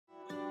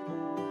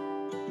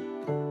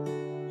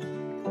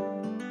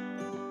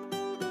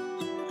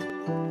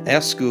Our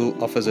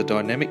school offers a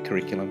dynamic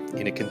curriculum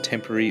in a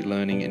contemporary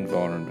learning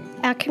environment.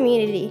 Our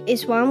community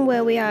is one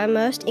where we are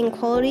immersed in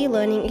quality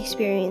learning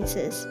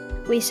experiences.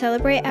 We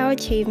celebrate our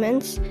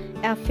achievements,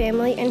 our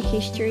family and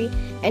history,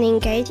 and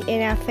engage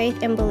in our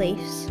faith and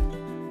beliefs.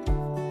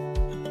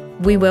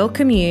 We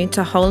welcome you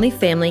to Holy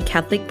Family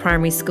Catholic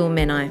Primary School,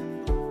 Menai.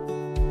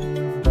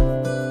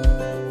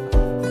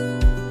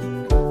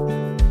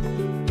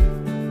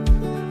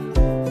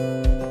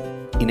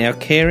 In our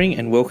caring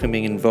and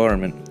welcoming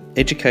environment,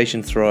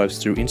 education thrives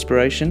through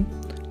inspiration,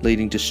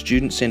 leading to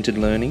student-centred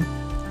learning,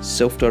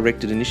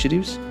 self-directed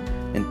initiatives,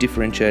 and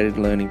differentiated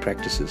learning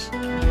practices.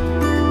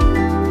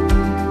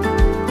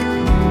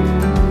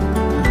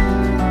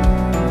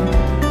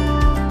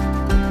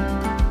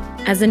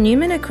 As a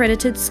Newman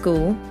accredited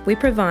school, we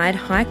provide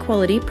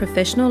high-quality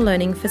professional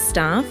learning for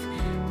staff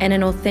and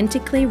an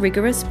authentically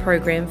rigorous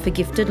program for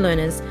gifted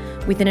learners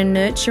within a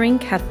nurturing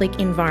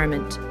Catholic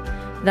environment,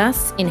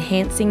 thus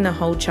enhancing the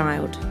whole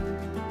child.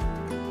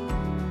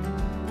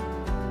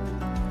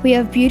 We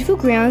have beautiful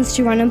grounds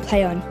to run and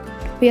play on.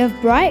 We have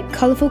bright,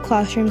 colourful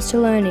classrooms to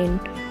learn in.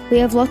 We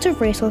have lots of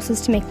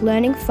resources to make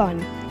learning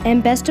fun.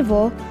 And best of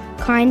all,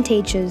 kind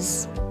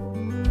teachers.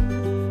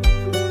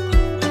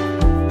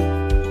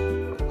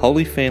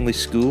 Holy Family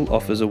School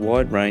offers a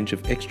wide range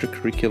of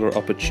extracurricular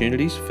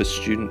opportunities for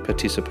student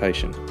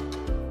participation.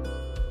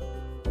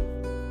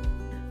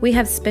 We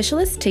have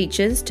specialist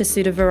teachers to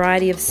suit a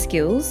variety of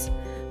skills,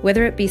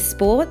 whether it be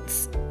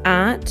sports,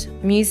 art,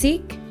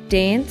 music,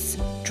 dance,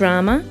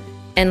 drama,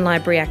 and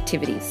library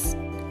activities.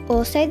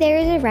 Also, there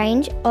is a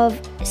range of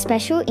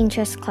special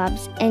interest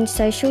clubs and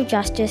social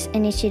justice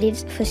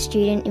initiatives for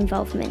student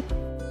involvement.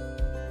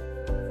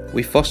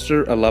 We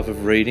foster a love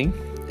of reading.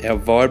 Our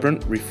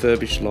vibrant,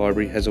 refurbished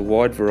library has a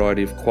wide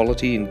variety of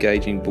quality,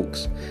 engaging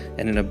books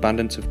and an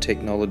abundance of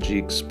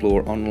technology to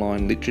explore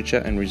online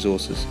literature and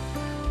resources.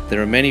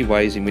 There are many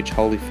ways in which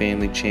Holy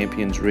Family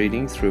champions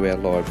reading through our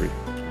library.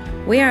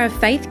 We are a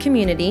faith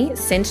community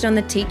centred on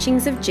the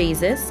teachings of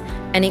Jesus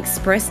and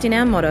expressed in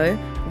our motto,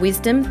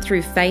 wisdom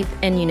through faith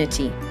and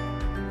unity.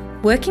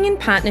 Working in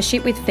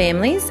partnership with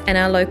families and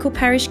our local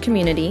parish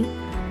community,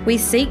 we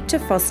seek to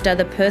foster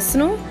the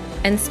personal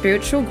and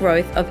spiritual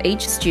growth of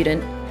each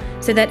student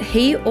so that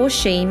he or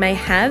she may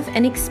have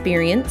and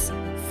experience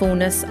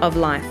fullness of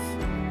life.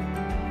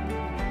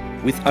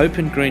 With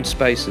open green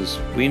spaces,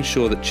 we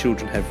ensure that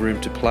children have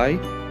room to play,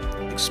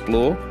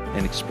 explore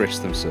and express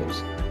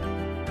themselves.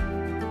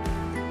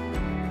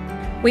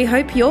 We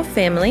hope your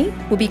family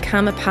will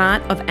become a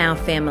part of our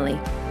family.